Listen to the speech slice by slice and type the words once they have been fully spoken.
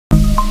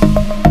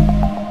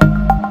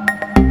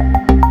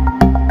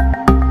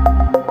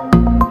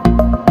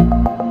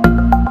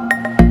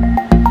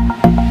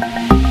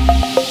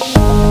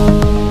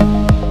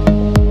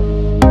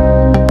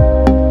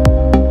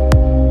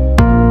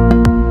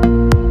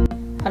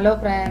Hello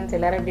friends,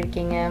 எல்லாரும் எப்படி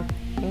இருக்கீங்க?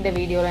 இந்த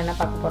வீடியோல என்ன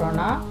பார்க்க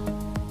போறோம்னா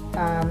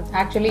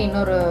actually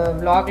இன்னொரு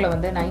vlogல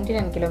வந்து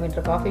 99 km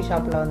காபி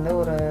ஷாப்ல வந்து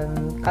ஒரு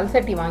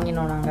கல்சட்டி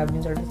வாங்கினோம் நாங்க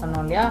அப்படினு சொல்லிட்டு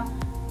சொன்னோம் இல்லையா.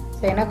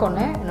 சோ எனக்கு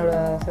ஒன்னு என்னோட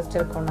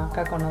சிஸ்டருக்கு ஒன்னு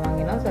அக்காக்கு ஒன்னு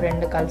வாங்கினோம். சோ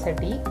ரெண்டு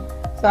கல்சட்டி.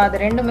 சோ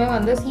அது ரெண்டுமே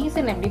வந்து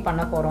சீசன் எப்படி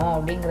பண்ண போறோம்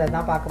அப்படிங்கறத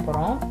தான் பார்க்க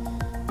போறோம்.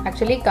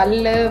 Actually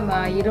கல்லு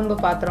இரும்பு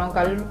பாத்திரம்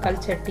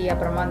கல்சட்டி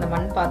அப்புறமா அந்த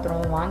மண்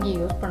பாத்திரம் வாங்கி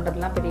யூஸ்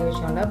பண்றதுலாம் பெரிய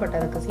விஷயம் இல்ல. பட்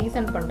அதுக்கு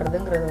சீசன்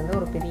பண்றதுங்கிறது வந்து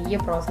ஒரு பெரிய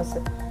process.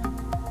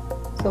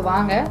 சோ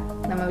வாங்க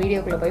நம்ம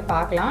வீடியோக்குள்ள போய்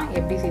பார்க்கலாம்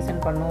எப்படி சீசன்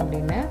பண்ணனும்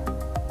அப்படினு.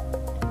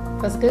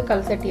 ஃபர்ஸ்ட்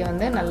கல்சட்டியை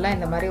வந்து நல்லா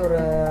இந்த மாதிரி ஒரு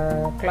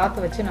cloth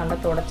வச்சு நல்லா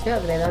தொடச்சு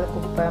அதுல ஏதாவது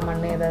குப்பை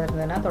மண் ஏதாவது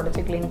இருந்தனா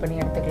தொடச்சு க்ளீன்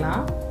பண்ணி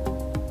எடுத்துக்கலாம்.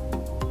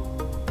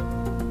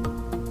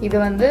 இது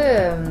வந்து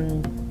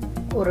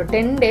ஒரு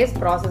 10 days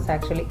process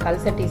actually.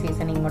 கல்சட்டி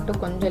சீசனிங்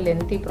மட்டும் கொஞ்சம்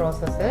lengthy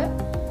process.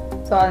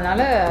 சோ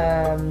அதனால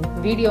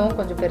வீடியோவும்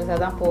கொஞ்சம் பெருசா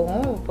தான்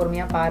போகும்.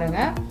 பொறுமையா பாருங்க.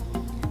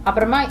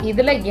 அப்புறமா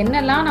இதுல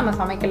என்னெல்லாம் நம்ம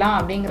சமைக்கலாம்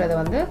அப்படிங்கறத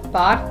வந்து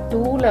பார்ட்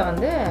 2ல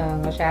வந்து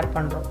ஷேர்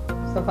பண்றோம்.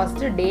 சோ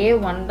ஃபர்ஸ்ட் டே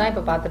 1 தான்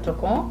இப்ப பார்த்துட்டு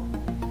இருக்கோம்.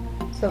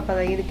 சோ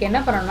இதுக்கு என்ன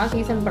பண்ணனும்னா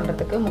சீசன்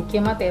பண்றதுக்கு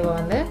முக்கியமா தேவை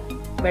வந்து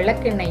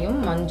விளக்கெண்ணெயும்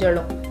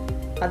மஞ்சளும்.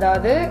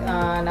 அதாவது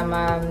நம்ம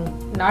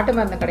நாட்டு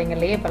மருந்து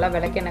கடைகள்லயே இப்பலாம்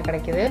விளக்கெண்ணெய்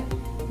கிடைக்குது.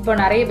 இப்போ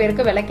நிறைய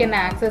பேருக்கு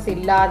விளக்கெண்ணெய் ஆக்சஸ்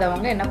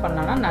இல்லாதவங்க என்ன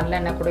பண்ணலாம்னா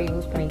நல்லெண்ணெய் கூட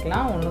யூஸ்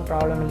பண்ணிக்கலாம். ஒன்றும்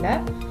ப்ராப்ளம் இல்லை.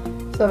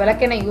 ஸோ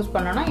விளக்கெண்ணெய் யூஸ்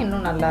பண்ணோன்னா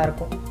இன்னும் நல்லா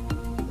இருக்கும்.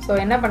 ஸோ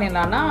என்ன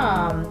பண்ணிடலாம்னா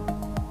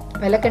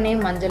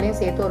விளக்கெண்ணையும் மஞ்சளையும்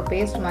சேர்த்து ஒரு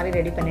பேஸ்ட் மாதிரி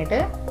ரெடி பண்ணிட்டு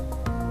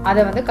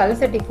அதை வந்து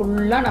கல்சட்டி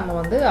ஃபுல்லாக நம்ம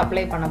வந்து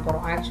அப்ளை பண்ண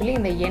போகிறோம். ஆக்சுவலி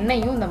இந்த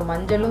எண்ணெயும் இந்த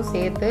மஞ்சளும்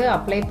சேர்த்து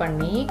அப்ளை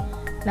பண்ணி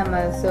நம்ம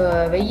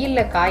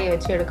வெயிலில் காய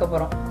வச்சு எடுக்க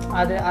போகிறோம்.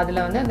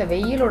 அதில் வந்து அந்த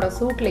வெயிலோட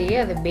சூட்லேயே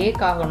அது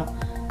பேக் ஆகணும்.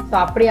 ஸோ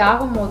அப்படி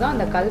ஆகும்போது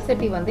அந்த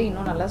கல்சட்டி வந்து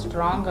இன்னும் நல்லா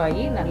ஸ்ட்ராங்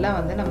ஆகி நல்லா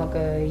வந்து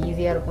நமக்கு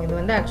ஈஸியாக இருக்கும். இது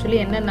வந்து ஆக்சுவலி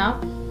என்னென்னா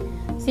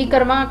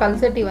சீக்கிரமாக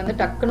கல்சட்டி வந்து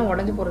டக்குன்னு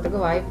உடஞ்சி போகிறதுக்கு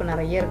வாய்ப்பு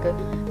நிறைய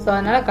இருக்குது. ஸோ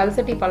அதனால்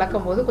கல்சட்டி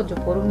பழக்கும் போது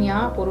கொஞ்சம்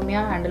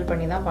பொறுமையாக ஹேண்டில்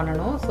பண்ணி தான்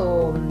பண்ணணும். ஸோ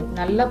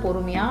நல்லா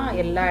பொறுமையாக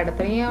எல்லா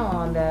இடத்துலையும்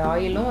அந்த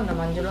ஆயிலும் அந்த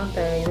மஞ்சளும்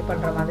இது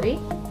பண்ணுற மாதிரி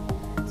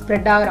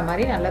ஸ்ப்ரெட் ஆகிற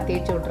மாதிரி நல்லா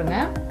தேய்ச்சி விட்ருங்க.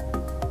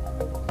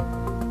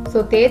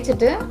 ஸோ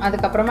தேய்ச்சிட்டு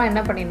அதுக்கப்புறமா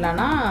என்ன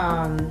பண்ணிடலான்னா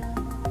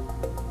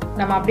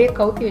நம்ம அப்படியே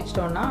கவுத்தி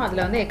வச்சிட்டோம்னா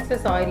அதில் வந்து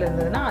எக்ஸஸ் ஆயில்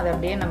இருந்ததுன்னா அது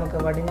அப்படியே நமக்கு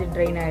வடிஞ்சு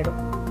ட்ரெயின்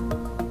ஆகிடும்.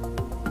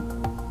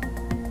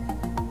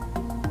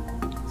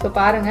 ஸோ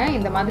பாருங்கள்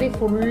இந்த மாதிரி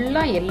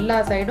ஃபுல்லாக எல்லா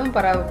சைடும்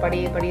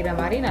படிகிற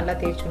மாதிரி நல்லா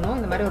தேய்ச்சணும்.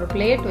 இந்த மாதிரி ஒரு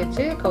பிளேட்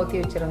வச்சு கவுத்தி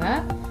வச்சுருங்க.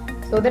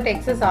 ஸோ தட்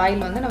எக்ஸஸ்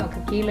ஆயில் வந்து நமக்கு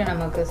கீழே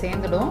நமக்கு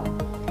சேர்ந்துடும்.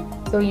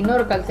 ஸோ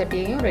இன்னொரு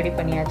கல்சட்டியையும் ரெடி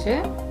பண்ணியாச்சு.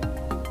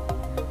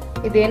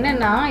 இது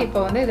என்னன்னா இப்போ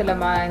வந்து இதில்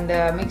இந்த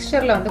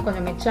மிக்சரில் வந்து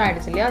கொஞ்சம் மிச்சம்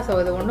ஆயிடுச்சு இல்லையா. ஸோ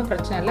இது ஒன்றும்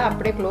பிரச்சனை இல்லை.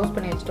 அப்படியே க்ளோஸ்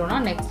பண்ணி வச்சிட்டோம்னா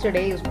நெக்ஸ்ட்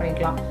டே யூஸ்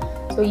பண்ணிக்கலாம்.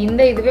 ஸோ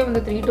இதுவே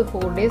வந்து 3 to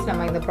 4 days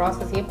நம்ம இந்த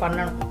ப்ராசஸையே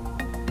பண்ணணும்.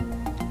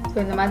 ஸோ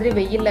இந்த மாதிரி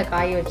வெயிலில்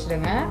காய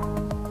வச்சிடுங்க.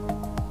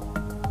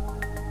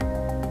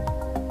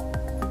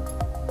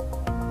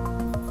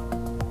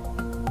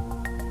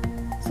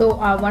 ஸோ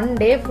 1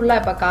 day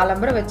ஃபுல்லாக இப்போ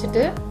காலம்பரை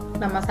வச்சுட்டு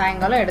நம்ம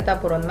சாயங்காலம் எடுத்தா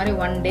போகிறோம். இந்த மாதிரி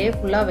 1 day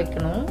ஃபுல்லாக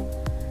வைக்கணும்.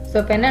 ஸோ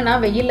இப்போ என்னன்னா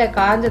வெயிலில்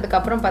காய்ஞ்சதுக்கு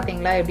அப்புறம்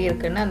பார்த்தீங்களா எப்படி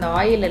இருக்குன்னு அந்த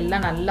ஆயில்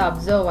எல்லாம் நல்லா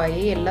அப்சர்வ்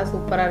ஆகி எல்லாம்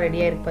சூப்பராக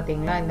ரெடியாக இருக்கு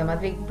பார்த்தீங்களா. இந்த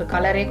மாதிரி இப்போ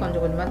கலரே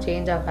கொஞ்சம் கொஞ்சமாக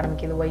சேஞ்ச் ஆக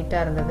ஆரம்பிக்குது.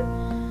 ஒயிட்டாக இருந்தது.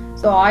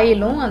 ஸோ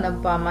ஆயிலும் அந்த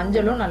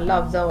மஞ்சளும் நல்லா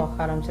அப்சர்வ்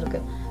ஆக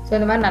ஆரம்பிச்சிருக்கு. ஸோ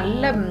இந்த மாதிரி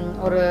நல்ல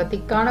ஒரு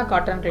திக்கான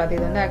காட்டன் கிளாத்.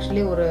 இது வந்து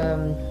ஆக்சுவலி ஒரு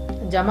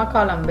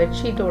ஜமக்காலம்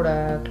பெட்ஷீட்டோட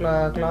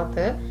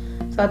கிளாத்து.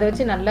 ஸோ அதை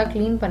வச்சு நல்லா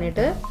க்ளீன்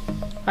பண்ணிவிட்டு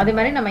அதே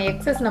மாதிரி நம்ம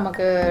எக்ஸஸ்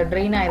நமக்கு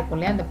ட்ரெயின் ஆகிருக்கும்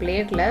இல்லையா அந்த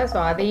பிளேட்டில். ஸோ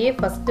அதையே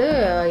ஃபஸ்ட்டு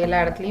எல்லா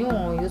இடத்துலையும்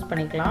யூஸ்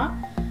பண்ணிக்கலாம்.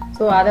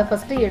 ஸோ அதை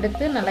ஃபஸ்ட்டு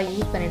எடுத்து நல்லா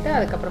யூஸ் பண்ணிவிட்டு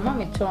அதுக்கப்புறமா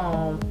மிச்சம்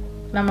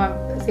நம்ம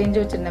செஞ்சு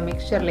வச்சுருந்த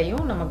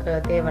மிக்சர்லையும் நமக்கு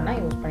தேவைன்னா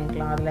யூஸ்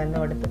பண்ணிக்கலாம்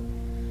அதுலேருந்து எடுத்து.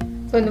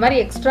 ஸோ இந்த மாதிரி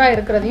எக்ஸ்ட்ரா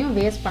இருக்கிறதையும்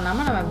வேஸ்ட்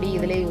பண்ணாமல் நம்ம அப்படி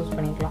இதிலே யூஸ்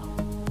பண்ணிக்கலாம்.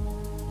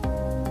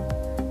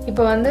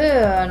 இப்போ வந்து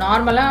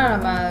நார்மலாக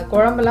நம்ம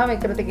குழம்புலாம்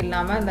வைக்கிறதுக்கு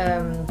இல்லாமல் இந்த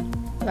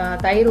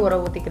தயிர் உர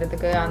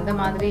ஊற்றிக்கிறதுக்கு அந்த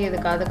மாதிரி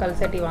எதுக்காவது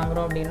கல்சட்டி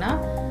வாங்குகிறோம் அப்படின்னா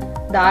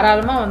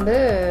தாராளமாக வந்து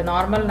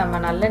நார்மல் நம்ம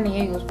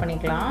நல்லெண்ணெயே யூஸ்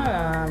பண்ணிக்கலாம்.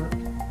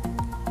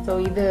 ஸோ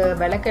இது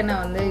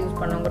விளக்கெண்ணெய் வந்து யூஸ்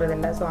பண்ணுங்கிறது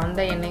இல்லை. ஸோ அந்த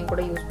எண்ணெயும்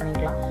கூட யூஸ்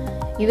பண்ணிக்கலாம்.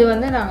 இது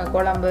வந்து நாங்கள்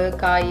குழம்பு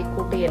காய்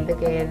கூட்டு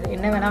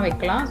என்ன வேணால்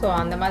வைக்கலாம். ஸோ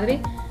அந்த மாதிரி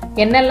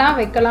என்னெல்லாம்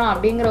வைக்கலாம்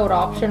அப்படிங்கிற ஒரு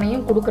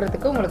ஆப்ஷனையும்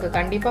கொடுக்கறதுக்கு உங்களுக்கு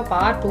கண்டிப்பாக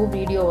பார்ட் 2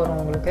 வீடியோ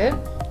வரும் உங்களுக்கு.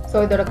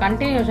 ஸோ இதோட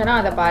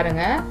கண்டினியூஷனாக அதை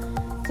பாருங்கள்.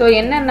 ஸோ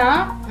என்னென்னா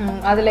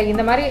அதில்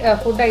இந்த மாதிரி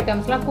ஃபுட்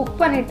ஐட்டம்ஸ்லாம்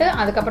குக் பண்ணிவிட்டு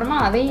அதுக்கப்புறமா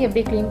அதையும்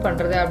எப்படி க்ளீன்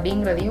பண்ணுறது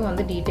அப்படிங்கிறதையும்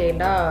வந்து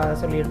டீட்டெயில்டாக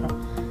சொல்லிடணும்.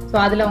 ஸோ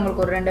அதில்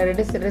உங்களுக்கு ஒரு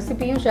 2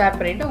 ரெசிபியும் ஷேர்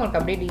பண்ணிவிட்டு உங்களுக்கு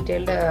அப்படியே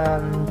டீட்டெயில்டு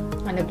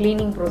அந்த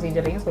க்ளீனிங்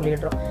ப்ரொசீஜரையும்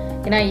சொல்லிடுறோம்.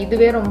 ஏன்னா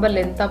இதுவே ரொம்ப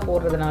லென்த்தாக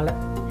போடுறதுனால.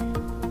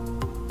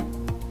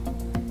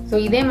 ஸோ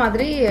இதே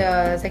மாதிரி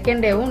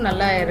செகண்ட் டேவும்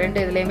நல்லா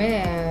 2 இதுலேயுமே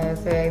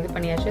இது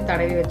பண்ணியாச்சு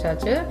தடவி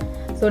வச்சாச்சு.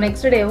 ஸோ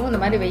நெக்ஸ்ட் டேவும்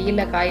இந்த மாதிரி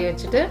வெயிலில் காய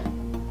வச்சுட்டு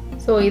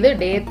ஸோ இது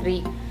டே 3.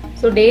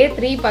 ஸோ டே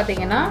 3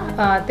 பார்த்தீங்கன்னா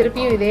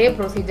திருப்பியும் இதே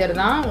ப்ரொசீஜர்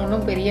தான்.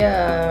 ஒன்றும் பெரிய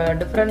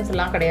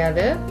டிஃப்ரென்ஸ்லாம்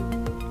கிடையாது.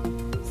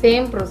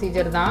 சேம்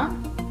ப்ரொசீஜர் தான்.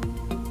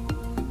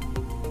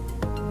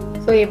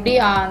 ஸோ எப்படி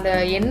அந்த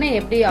எண்ணெய்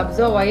எப்படி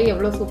அப்சர்வ் ஆகி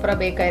எவ்வளோ சூப்பராக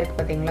பேக் ஆகிருக்கு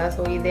பார்த்தீங்களா.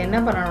 ஸோ இது என்ன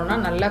பண்ணணும்னா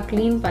நல்லா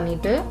க்ளீன்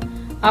பண்ணிவிட்டு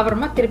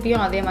அப்புறமா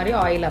திருப்பியும் அதே மாதிரி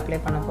ஆயில் அப்ளை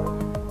பண்ண போகிறோம்.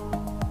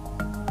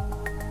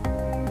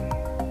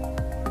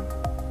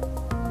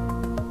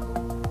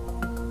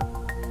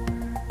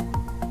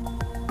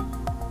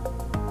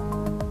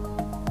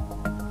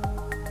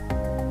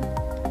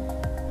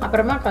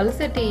 அப்புறமா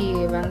கல்சட்டி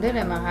வந்து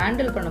நம்ம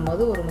ஹேண்டில்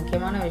பண்ணும்போது ஒரு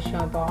முக்கியமான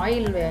விஷயம், இப்போ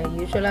ஆயில்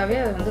யூஸ்வலாகவே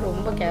அது வந்து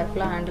ரொம்ப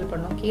கேர்ஃபுல்லாக ஹேண்டில்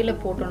பண்ணணும். கீழே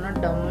போட்டோன்னா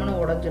டம்முன்னு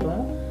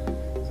உடஞ்சிடும்.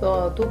 ஸோ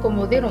தூக்கும்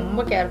போதே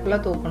ரொம்ப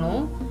கேர்ஃபுல்லாக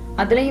தூக்கணும்.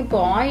 அதுலேயும் இப்போ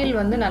ஆயில்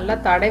வந்து நல்லா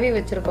தடவி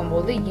வச்சுருக்கும்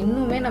போது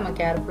இன்னுமே நம்ம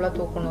கேர்ஃபுல்லாக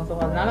தூக்கணும். ஸோ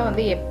அதனால்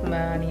வந்து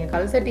நீங்கள்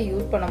கல்சட்டி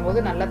யூஸ்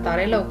பண்ணும்போது நல்லா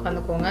தரையில்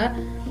உட்காந்துக்கோங்க.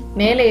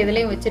 மேலே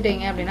எதுலேயும்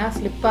வச்சுட்டீங்க அப்படின்னா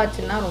ஸ்லிப்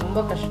ஆச்சுன்னா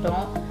ரொம்ப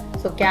கஷ்டம்.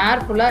 ஸோ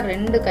கேர்ஃபுல்லாக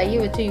 2 கையை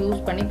வச்சு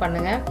யூஸ் பண்ணி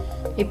பண்ணுங்கள்.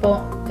 இப்போ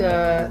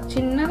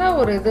சின்னதாக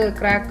ஒரு இது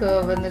கிராக்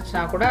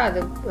வந்துச்சுன்னா கூட அது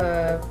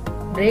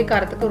பிரேக்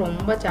ஆகிறதுக்கு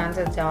ரொம்ப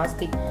சான்சஸ்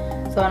ஜாஸ்தி.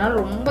 ஸோ அதனால்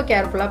ரொம்ப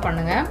கேர்ஃபுல்லாக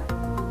பண்ணுங்கள்.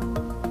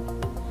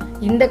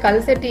 இந்த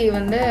கல்சட்டி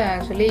வந்து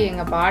ஆக்சுவலி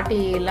எங்கள்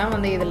பாட்டியெல்லாம்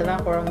வந்து இதில்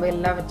தான் குழம்பு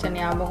எல்லாம் வச்ச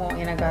ஞாபகம்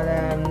எனக்கு. அதை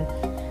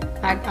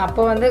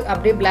அப்போ வந்து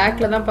அப்படியே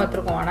பிளாக்ல தான்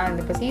பார்த்துருக்கோம். ஆனால்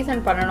இந்த இப்போ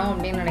சீசன் பண்ணணும்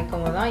அப்படின்னு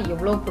நினைக்கும் போது தான்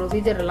எவ்வளோ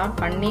ப்ரொசீஜர் எல்லாம்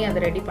பண்ணி அதை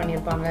ரெடி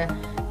பண்ணியிருப்பாங்க.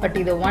 பட்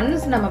இது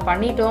ஒன்ஸ் நம்ம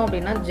பண்ணிட்டோம்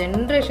அப்படின்னா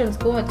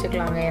ஜென்ரேஷன்ஸ்க்கும்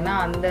வச்சுக்கலாங்க. ஏன்னா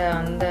அந்த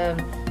அந்த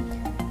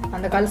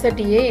அந்த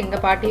கல்சட்டியே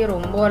எங்கள் பாட்டியே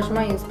ரொம்ப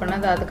வருஷமாக யூஸ்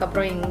பண்ணது.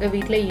 அதுக்கப்புறம் எங்கள்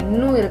வீட்டில்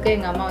இன்னும் இருக்க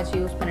எங்கள் அம்மா வச்சு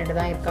யூஸ் பண்ணிட்டு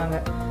தான் இருக்காங்க.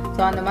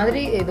 ஸோ அந்த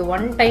மாதிரி இது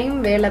ஒன் டைம்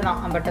வேலை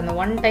தான். பட் அந்த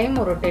ஒன் டைம்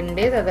ஒரு 10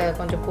 days அதை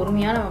கொஞ்சம்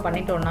பொறுமையாக நம்ம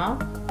பண்ணிட்டோம்னா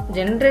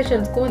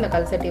ஜென்ரேஷன்ஸ்க்கும் இந்த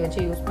கல்சட்டி வச்சு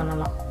யூஸ்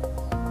பண்ணலாம்.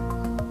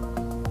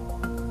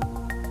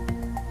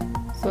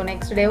 ஸோ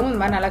நெக்ஸ்ட் டேவும்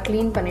இந்த மாதிரி நல்லா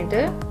க்ளீன்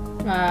பண்ணிவிட்டு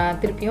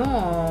திருப்பியும்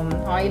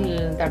ஆயில்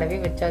தடவி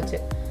வச்சாச்சு.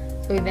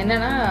 ஸோ இது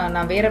என்னென்னா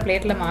நான் வேறு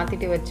பிளேட்டில்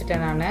மாற்றிட்டு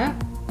வச்சுட்டேன் நான்.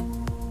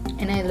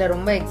 ஏன்னா இதில்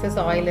ரொம்ப எக்ஸஸ்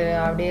ஆயில்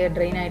அப்படியே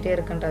ட்ரெயின் ஆகிட்டே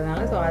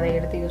இருக்குன்றதுனால ஸோ அதை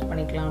எடுத்து யூஸ்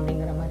பண்ணிக்கலாம்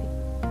அப்படிங்கிற மாதிரி.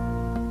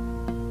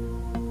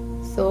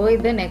 ஸோ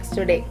இது நெக்ஸ்ட்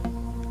டே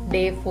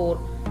 4.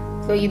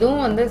 ஸோ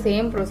இதுவும் வந்து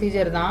சேம்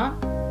ப்ரொசீஜர் தான்.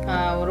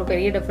 ஒரு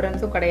பெரிய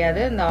டிஃப்ரென்ஸும்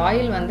கிடையாது. இந்த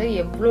ஆயில் வந்து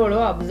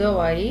எவ்வளோ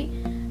அப்சர்வ் ஆகி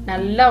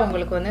நல்லா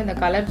உங்களுக்கு வந்து இந்த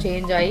கலர்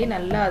சேஞ்ச் ஆகி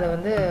நல்லா அதை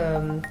வந்து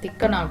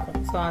திக்கன் ஆகும்.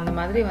 ஸோ அந்த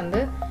மாதிரி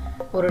வந்து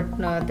ஒரு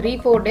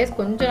 3-4 days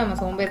கொஞ்சம் நம்ம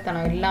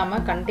சோம்பேறித்தனம்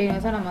இல்லாமல்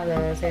கண்டினியூஸாக நம்ம அதை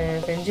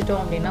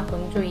செஞ்சிட்டோம் அப்படின்னா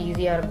கொஞ்சம்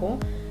ஈஸியாக இருக்கும்.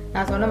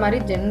 நான் சொன்ன மாதிரி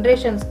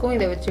ஜென்ரேஷன்ஸ்க்கும்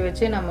இதை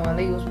வச்சு நம்ம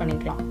வந்து யூஸ்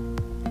பண்ணிக்கலாம்.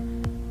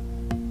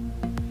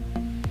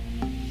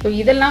 ஸோ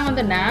இதெல்லாம்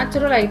வந்து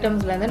நேச்சுரல்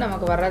ஐட்டம்ஸ்லேருந்து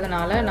நமக்கு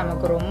வர்றதுனால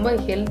நமக்கு ரொம்ப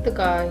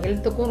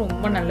ஹெல்த்துக்கும்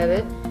ரொம்ப நல்லது.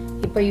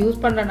 இப்போ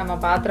யூஸ் பண்ணுற நம்ம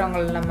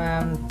பாத்திரங்கள், நம்ம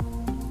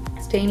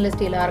ஸ்டெயின்லெஸ்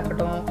ஸ்டீலாக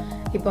இருக்கட்டும்,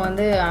 இப்போ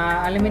வந்து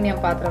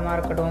அலுமினியம் பாத்திரமாக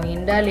இருக்கட்டும்,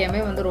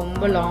 இண்டாலியமே வந்து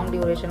ரொம்ப லாங்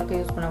டியூரேஷனுக்கு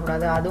யூஸ்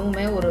பண்ணக்கூடாது.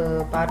 அதுவுமே ஒரு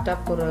பார்ட்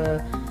ஆஃப் ஒரு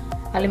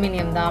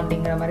அலுமினியம் தான்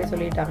அப்படிங்கிற மாதிரி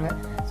சொல்லிட்டாங்க.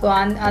 ஸோ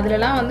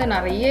அதுலலாம் வந்து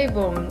நிறைய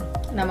இப்போ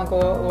நமக்கு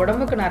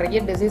உடம்புக்கு நிறைய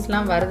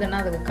டிசீஸ்லாம் வருதுன்னா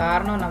அதுக்கு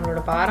காரணம்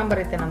நம்மளோட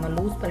பாரம்பரியத்தை நம்ம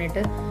லூஸ்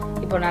பண்ணிட்டு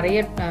இப்போ நிறைய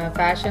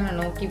ஃபேஷனை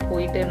நோக்கி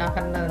போயிட்டு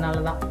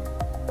நகர்ந்ததுனால தான்.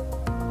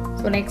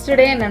 ஸோ நெக்ஸ்ட்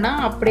டே என்னென்னா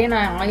அப்படியே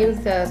நான் ஆயில்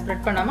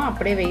ஸ்ப்ரெட் பண்ணாமல்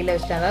அப்படியே வெயில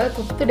வச்சிட்டேன். அதாவது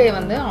 5th day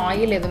வந்து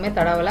ஆயில் எதுவுமே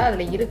தடவலை,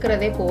 அதில்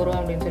இருக்கிறதே போகிறோம்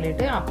அப்படின்னு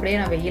சொல்லிட்டு அப்படியே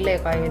நான் வெயில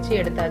காய வச்சு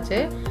எடுத்தாச்சு.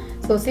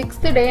 ஸோ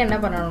 6th day என்ன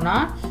பண்ணணும்னா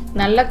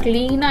நல்லா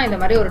க்ளீனாக இந்த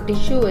மாதிரி ஒரு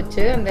டிஷ்யூ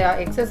வச்சு அந்த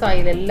எக்ஸஸ்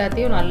ஆயில்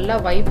எல்லாத்தையும் நல்லா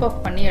வைப்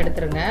ஆஃப் பண்ணி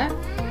எடுத்துருங்க.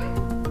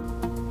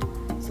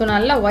 ஸோ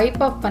நல்லா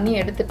வைப் ஆஃப் பண்ணி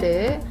எடுத்துட்டு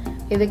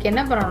இதுக்கு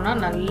என்ன பண்ணணும்னா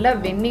நல்லா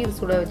வெந்நீர்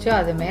சுட வச்சு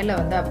அது மேலே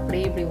வந்து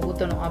அப்படியே இப்படி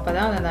ஊற்றணும். அப்போ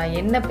தான் அந்த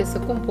எண்ணெய்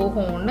பிசுக்கும்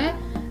போகும். ஒன்று.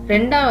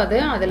 2வது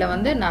அதில்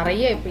வந்து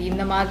நிறைய இப்போ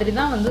இந்த மாதிரி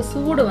தான் வந்து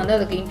சூடு வந்து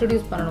அதுக்கு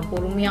இன்ட்ரடியூஸ் பண்ணணும்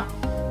பொறுமையாக.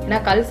 ஏன்னா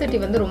கல்சட்டி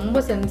வந்து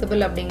ரொம்ப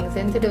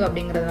சென்சிட்டிவ்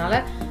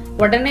அப்படிங்கிறதுனால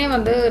உடனே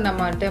வந்து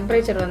நம்ம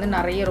டெம்பரேச்சர் வந்து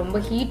நிறைய ரொம்ப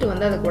ஹீட்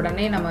வந்து அதுக்கு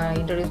உடனே நம்ம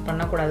இன்ட்ரடியூஸ்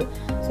பண்ணக்கூடாது.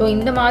 ஸோ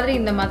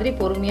இந்த மாதிரி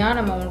பொறுமையாக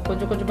நம்ம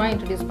கொஞ்சம் கொஞ்சமாக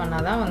இன்ட்ரடியூஸ்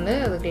பண்ணால் தான் வந்து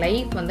அதுக்கு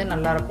லைஃப் வந்து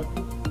நல்லாயிருக்கும்.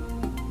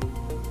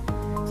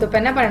 ஸோ இப்போ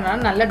என்ன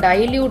பண்ணலாம், நல்லா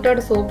டைல்யூட்டட்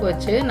சோப்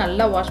வச்சு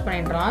நல்லா வாஷ்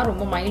பண்ணிடலாம்.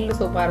 ரொம்ப மைல்டு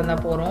சோப்பாக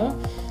இருந்தால் போகிறோம்.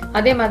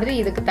 அதே மாதிரி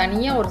இதுக்கு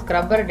தனியாக ஒரு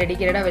ஸ்க்ரப்பர்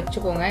டெடிக்கேட்டடாக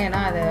வச்சுக்கோங்க. ஏன்னா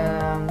அதை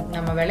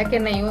நம்ம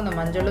விளக்கெண்ணையும் இந்த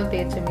மஞ்சளும்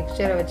தேய்ச்சி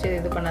மிக்சரை வச்சு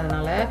இது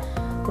பண்ணதுனால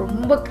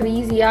ரொம்ப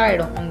க்ரீஸியாக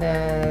ஆகிடும். அந்த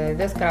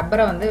இதை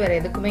ஸ்க்ரப்பரை வந்து வேறு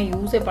எதுக்குமே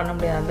யூஸே பண்ண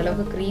முடியாது,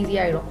 அந்தளவுக்கு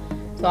க்ரீஸியாக ஆகிடும்.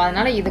 ஸோ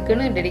அதனால்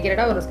இதுக்குன்னு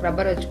டெடிக்கேட்டடாக ஒரு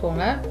ஸ்க்ரப்பர்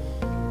வச்சுக்கோங்க.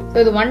 ஸோ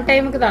இது ஒன்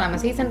டைமுக்கு தான், நம்ம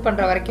சீசன்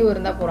பண்ணுற வரைக்கும்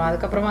இருந்தால் போகிறோம்.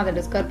 அதுக்கப்புறமா அதை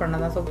டிஸ்கார்ட் பண்ண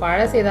தான். ஸோ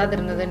பழசு ஏதாவது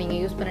இருந்தது நீங்கள்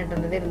யூஸ் பண்ணிட்டு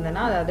இருந்ததே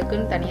இருந்ததுன்னா அது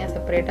அதுக்குன்னு தனியாக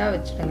செப்பரேட்டாக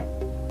வச்சுடுங்க.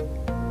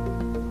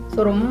 ஸோ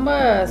ரொம்ப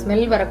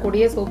ஸ்மெல்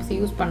வரக்கூடிய சோப்ஸ்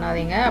யூஸ்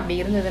பண்ணாதீங்க. அப்படி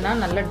இருந்ததுன்னா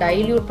நல்லா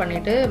டைல்யூட்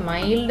பண்ணிவிட்டு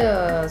மைல்டு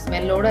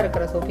ஸ்மெல்லோடு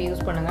இருக்கிற சோப்பு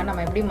யூஸ் பண்ணுங்கள்.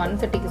 நம்ம எப்படி மண்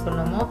சட்டிக்கு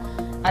சொன்னோமோ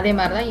அதே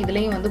மாதிரி தான்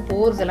இதுலேயும் வந்து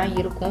போர்ஸ் எல்லாம்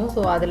இருக்கும்.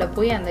 ஸோ அதில்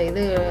போய் அந்த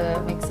இது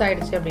மிக்ஸ்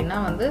ஆகிடுச்சு அப்படின்னா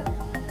வந்து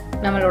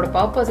நம்மளோட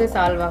பர்பஸே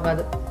சால்வ்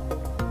ஆகாது.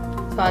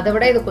 ஸோ அதை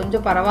விட இது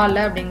கொஞ்சம் பரவாயில்ல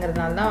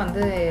அப்படிங்கிறதுனால தான்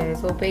வந்து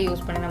சோப்பே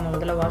யூஸ் பண்ணி நம்ம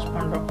முதல்ல வாஷ்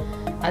பண்ணுறோம்.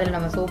 அதில்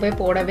நம்ம சோப்பே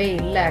போடவே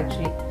இல்லை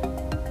ஆக்சுவலி.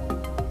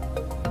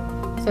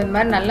 ஸோ இந்த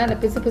மாதிரி நல்லா அந்த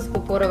பிசுப்பு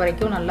போகிற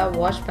வரைக்கும் நல்லா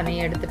வாஷ் பண்ணி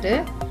எடுத்துட்டு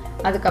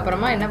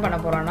அதுக்கப்புறமா என்ன பண்ண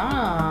போகிறோன்னா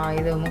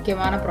இது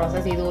முக்கியமான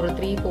ப்ராசஸ். இது ஒரு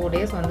 3-4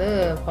 days வந்து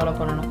ஃபாலோ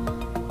பண்ணணும்.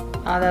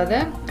 அதாவது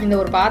இந்த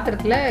ஒரு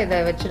பாத்திரத்தில் இதை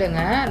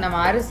வச்சுடுங்க. நம்ம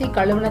அரிசி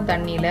கழுவின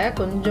தண்ணியில்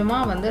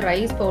கொஞ்சமாக வந்து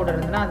ரைஸ் பவுடர்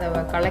இருந்ததுன்னா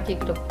அதை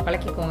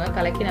கலக்கிக்கோங்க.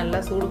 கலக்கி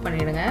நல்லா சூடு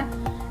பண்ணிவிடுங்க.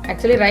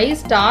 ஆக்சுவலி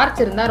ரைஸ்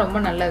ஸ்டார்ச் இருந்தால் ரொம்ப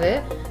நல்லது.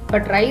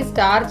 பட் ரைஸ்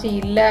ஸ்டார்ச்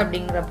இல்லை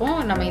அப்படிங்கிறப்போ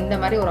நம்ம இந்த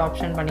மாதிரி ஒரு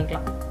ஆப்ஷன்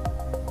பண்ணிக்கலாம்.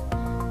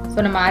 ஸோ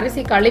நம்ம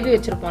அரிசி கழுவி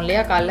வச்சுருப்போம்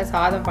இல்லையா காலைல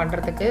சாதம்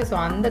பண்ணுறதுக்கு, ஸோ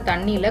அந்த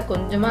தண்ணியில்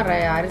கொஞ்சமாக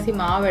அரிசி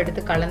மாவை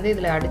எடுத்து கலந்து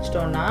இதில்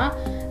அடிச்சிட்டோன்னா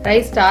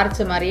ரைஸ் ஸ்டார்ச்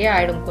மாதிரியே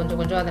ஆகிடும். கொஞ்சம்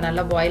கொஞ்சம் அதை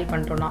நல்லா பாயில்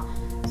பண்ணிட்டோன்னா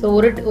ஸோ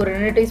ஒரு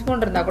 2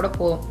 டீஸ்பூன் இருந்தால் கூட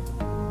போதும்.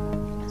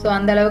 ஸோ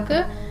அந்தளவுக்கு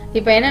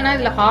இப்போ என்னென்னா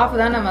இதில் ஹாஃப்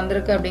தான் நான்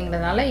வந்திருக்கு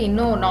அப்படிங்கிறதுனால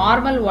இன்னும்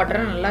நார்மல்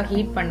வாட்டரை நல்லா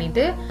ஹீட்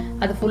பண்ணிவிட்டு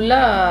அது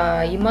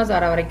ஃபுல்லாக இம்மர்ஸ்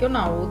ஆகிற வரைக்கும்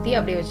நான் ஊற்றி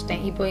அப்படியே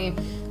வச்சுட்டேன். இப்போ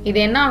இது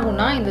என்ன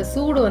ஆகும்னா இந்த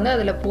சூடு வந்து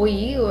அதில்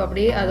போய்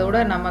அப்படியே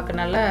அதோட நமக்கு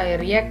நல்லா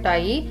ரியாக்ட்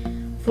ஆகி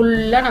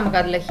ஃபுல்லாக நமக்கு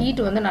அதில்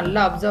ஹீட் வந்து நல்லா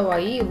அப்சர்வ்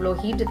ஆகி இவ்வளோ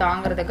ஹீட்டு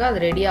தாங்கிறதுக்கு அது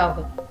ரெடி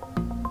ஆகும்.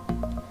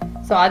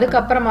 ஸோ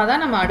அதுக்கப்புறமா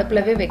தான் நம்ம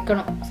அடுப்பிலவே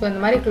வைக்கணும். ஸோ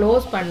இந்த மாதிரி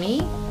க்ளோஸ் பண்ணி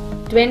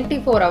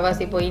 24 hours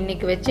இப்போ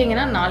இன்னைக்கு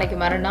வச்சிங்கன்னா நாளைக்கு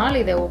மறுநாள்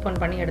இதை ஓப்பன்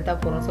பண்ணி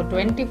எடுத்தால் போதும். ஸோ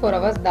 24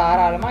 hours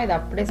தாராளமாக இதை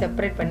அப்படியே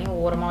செப்பரேட் பண்ணி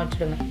ஓரமாக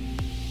வச்சுடுங்க.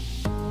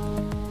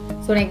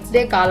 ஸோ நெக்ஸ்ட்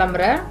டே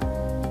காலம்புற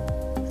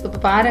ஸோ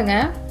இப்போ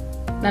பாருங்கள்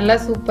நல்லா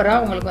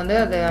சூப்பராக உங்களுக்கு வந்து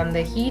அது அந்த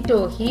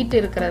ஹீட்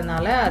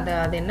இருக்கிறதுனால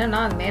அது என்னன்னா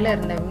அது மேலே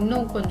இருந்த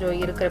இன்னும் கொஞ்சம்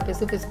இருக்கிற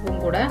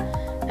பிசுப்பும் கூட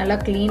நல்லா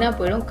க்ளீனாக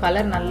போயிடும்.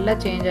 கலர் நல்லா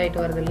சேஞ்ச்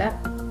ஆகிட்டு வருது இல்லை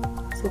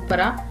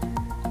சூப்பராக.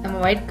 நம்ம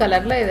ஒயிட்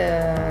கலரில் இது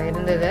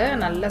இருந்தது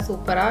நல்லா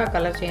சூப்பராக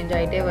கலர் சேஞ்ச்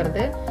ஆகிட்டே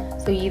வருது.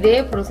 ஸோ இதே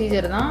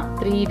ப்ரொசீஜர் தான்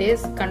 3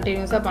 days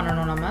கண்டினியூஸாக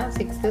பண்ணணும். நம்ம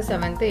 6th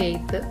 7th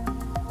 8th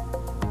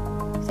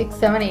 6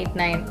 7 8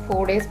 9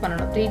 4 days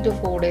பண்ணணும். 3 to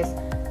 4 days.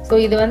 ஸோ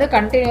இது வந்து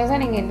கண்டினியூஸாக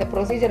நீங்கள் இந்த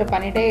ப்ரொசீஜரை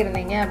பண்ணிகிட்டே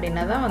இருந்தீங்க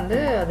அப்படின்னா தான் வந்து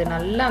அது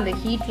நல்லா அந்த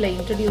ஹீட்டில்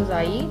இன்ட்ரடியூஸ்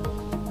ஆகி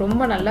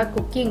ரொம்ப நல்லா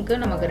குக்கிங்க்கு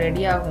நமக்கு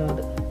ரெடி ஆகும்.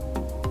 அது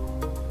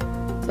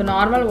ஸோ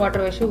நார்மல்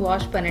வாட்டர் வச்சு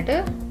வாஷ் பண்ணிவிட்டு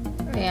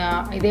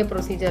இதே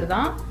ப்ரொசீஜர்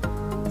தான்.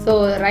 ஸோ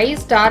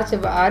ரைஸ் ஸ்டார்ச்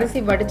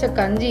அரிசி வடித்த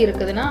கஞ்சி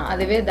இருக்குதுன்னா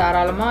அதுவே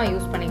தாராளமாக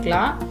யூஸ்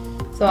பண்ணிக்கலாம்.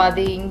 ஸோ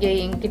அது இங்கே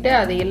என்கிட்ட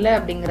அது இல்லை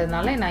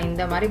அப்படிங்கிறதுனால நான்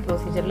இந்த மாதிரி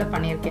ப்ரொசீஜரில்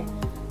பண்ணியிருக்கேன்.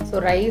 ஸோ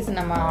ரைஸ்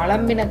நம்ம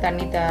அலம்பின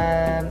தண்ணி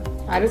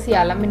அரிசி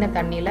அலம்பின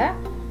தண்ணியில்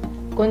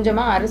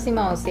கொஞ்சமாக அரிசி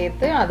மாவு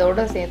சேர்த்து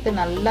அதோட சேர்த்து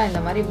நல்லா இந்த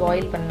மாதிரி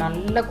பாயில் பண்ணி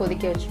நல்லா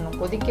கொதிக்க வச்சிடணும்.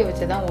 கொதிக்க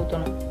வச்சு தான்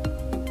ஊற்றணும்.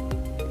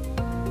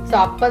 ஸோ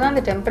அப்போ தான்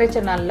அந்த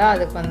டெம்பரேச்சர் நல்லா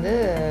அதுக்கு வந்து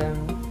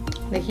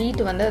இந்த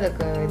ஹீட் வந்து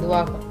அதுக்கு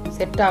இதுவாகும்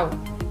செட் ஆகும்.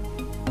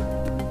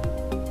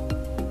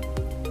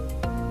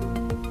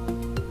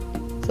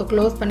 ஸோ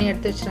க்ளோஸ் பண்ணி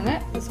எடுத்து வச்சுருங்க.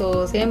 ஸோ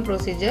சேம்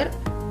ப்ரொசீஜர்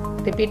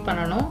ரிப்பீட்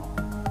பண்ணணும்.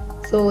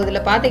 ஸோ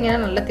இதில்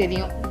பார்த்தீங்கன்னா நல்லா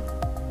தெரியும்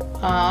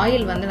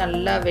ஆயில் வந்து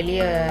நல்லா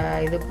வெளியே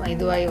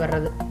இதுவாகி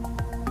வர்றது.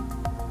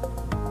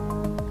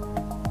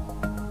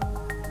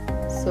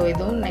 ஸோ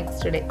இதுவும்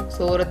நெக்ஸ்ட் டே.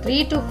 ஸோ ஒரு 3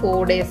 to 4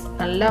 days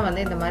நல்லா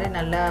வந்து இந்த மாதிரி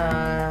நல்லா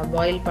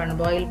பாயில்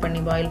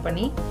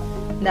பண்ணி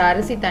இந்த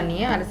அரிசி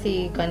தண்ணியை அரிசி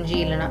கஞ்சி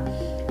இல்லைன்னா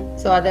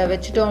ஸோ அதை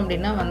வச்சுட்டோம்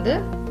அப்படின்னா வந்து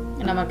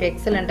நமக்கு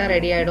எக்ஸலண்ட்டாக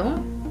ரெடி ஆகிடும்.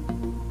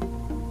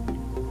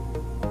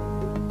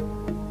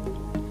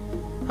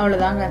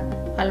 அவ்வளோதாங்க.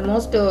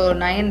 ஆல்மோஸ்ட்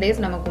 9 days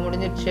நமக்கு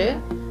முடிஞ்சிடுச்சு.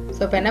 ஸோ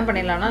இப்போ என்ன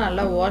பண்ணிடலாம்னா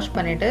நல்லா வாஷ்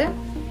பண்ணிவிட்டு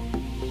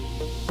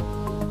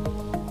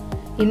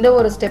இந்த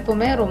ஒரு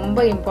ஸ்டெப்புமே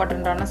ரொம்ப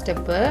இம்பார்ட்டண்ட்டான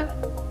ஸ்டெப்பு.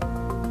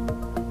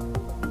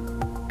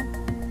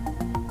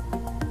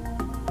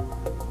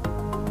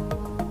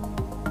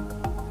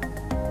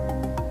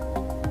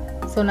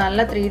 ஸோ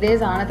நல்லா 3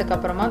 days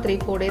ஆனதுக்கப்புறமா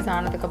 3-4 days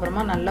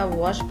ஆனதுக்கப்புறமா நல்லா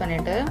வாஷ்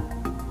பண்ணிவிட்டு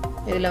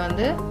இதில்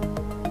வந்து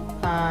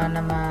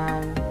நம்ம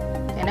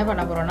என்ன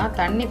பண்ண போகிறோம்னா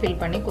தண்ணி ஃபில்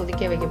பண்ணி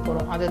கொதிக்க வைக்க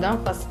போகிறோம். அதுதான்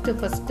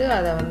ஃபஸ்ட்டு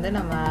அதை வந்து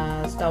நம்ம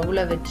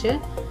ஸ்டவ்வில் வச்சு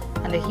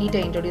அந்த ஹீட்டை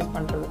இன்ட்ரடியூஸ்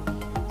பண்ணுறது.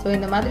 ஸோ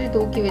இந்த மாதிரி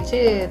தூக்கி வச்சு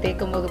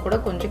தேய்க்கும் போது கூட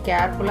கொஞ்சம்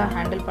கேர்ஃபுல்லாக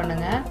ஹேண்டில்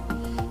பண்ணுங்கள்.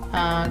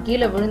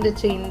 கீழே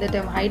விழுந்துச்சு இந்த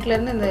டைம்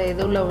ஹைட்லேருந்து இந்த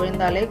இதுல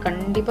விழுந்தாலே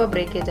கண்டிப்பாக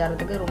பிரேக்கேஜ்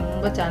ஆகிறதுக்கு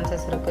ரொம்ப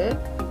சான்சஸ் இருக்குது.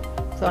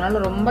 ஸோ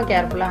அதனால் ரொம்ப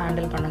கேர்ஃபுல்லாக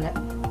ஹேண்டில் பண்ணுங்கள்.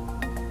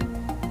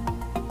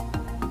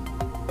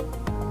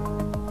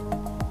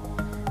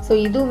 ஸோ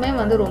இதுவுமே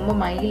வந்து ரொம்ப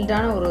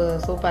மைல்டான ஒரு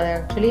சோப். அது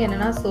ஆக்சுவலி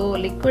என்னென்னா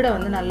லிக்விடை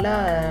வந்து நல்லா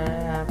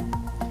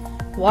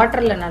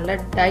வாட்டரில் நல்லா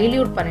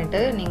டைல்யூட்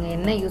பண்ணிவிட்டு நீங்கள்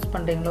என்ன யூஸ்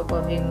பண்ணுறீங்களோ இப்போ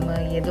விம்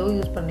ஏதோ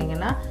யூஸ்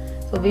பண்ணுறீங்கன்னா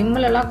ஸோ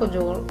விம்லலாம்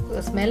கொஞ்சம்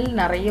ஸ்மெல்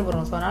நிறைய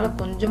வரும். ஸோ அதனால்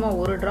கொஞ்சமாக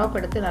ஒரு ட்ராப்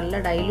எடுத்து நல்லா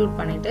டைல்யூட்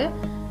பண்ணிவிட்டு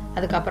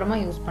அதுக்கப்புறமா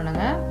யூஸ்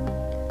பண்ணுங்கள்.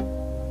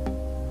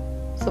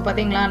 ஸோ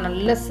பார்த்தீங்களா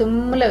நல்ல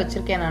சிம்மில்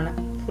வச்சுருக்கேன் நான்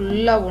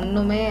ஃபுல்லாக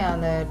ஒன்றுமே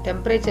அந்த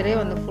டெம்பரேச்சரே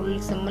வந்து ஃபுல்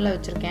சிம்மில்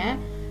வச்சுருக்கேன்.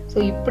 ஸோ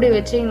இப்படி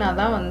வச்சிங்கன்னா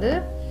தான் வந்து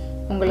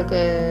உங்களுக்கு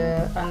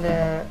அந்த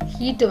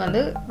ஹீட்டு வந்து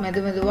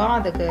மெதுவாக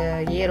அதுக்கு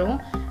ஏறும்.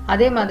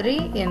 அதே மாதிரி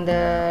இந்த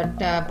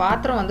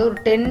பாத்திரம் வந்து ஒரு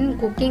 10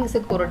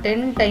 குக்கிங்ஸுக்கு ஒரு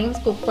 10 times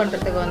குக்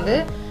பண்ணுறதுக்கு வந்து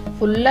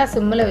ஃபுல்லாக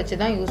சிம்மில் வச்சு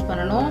தான் யூஸ்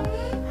பண்ணணும்.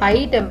 ஹை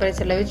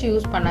டெம்பரேச்சரில் வச்சு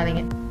யூஸ்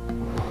பண்ணாதீங்க.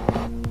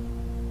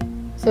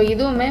 ஸோ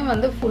இதுவுமே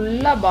வந்து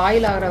ஃபுல்லாக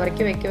பாயில் ஆகிற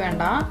வரைக்கும் வைக்க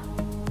வேண்டாம்.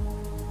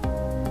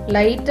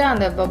 லைட்டாக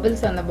அந்த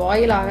பபிள்ஸ் அந்த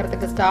பாயில்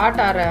ஆகிறதுக்கு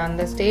ஸ்டார்ட் ஆகிற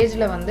அந்த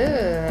ஸ்டேஜில் வந்து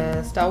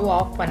ஸ்டவ்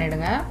ஆஃப்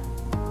பண்ணிவிடுங்க.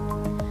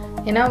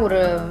 ஏன்னா ஒரு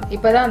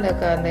இப்போ தான்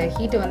அந்த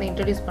ஹீட்டை வந்து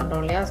இன்ட்ரடியூஸ்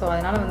பண்ணுறோம் இல்லையா. ஸோ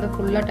அதனால் வந்து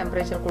ஃபுல்லாக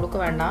டெம்பரேச்சர் கொடுக்க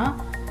வேண்டாம்.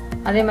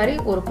 அதே மாதிரி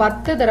ஒரு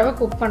 10 தடவை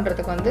குக்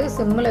பண்ணுறதுக்கு வந்து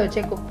சிம்மில்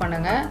வச்சே குக்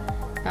பண்ணுங்கள்.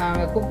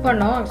 குக்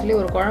பண்ணோம் ஆக்சுவலி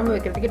ஒரு குழம்பு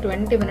வைக்கிறதுக்கு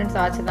 20 minutes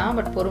ஆச்சு தான்.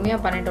 பட்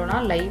பொறுமையாக பண்ணிட்டோம்னா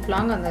லைஃப்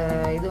லாங் அந்த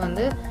இது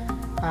வந்து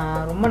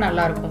ரொம்ப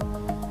நல்லாயிருக்கும்.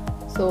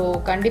 ஸோ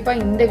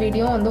கண்டிப்பாக இந்த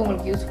வீடியோ வந்து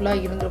உங்களுக்கு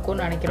யூஸ்ஃபுல்லாக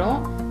இருந்திருக்கும்னு நினைக்கிறோம்.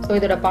 ஸோ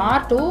இதோட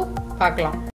பார்ட் 2 பார்க்கலாம்.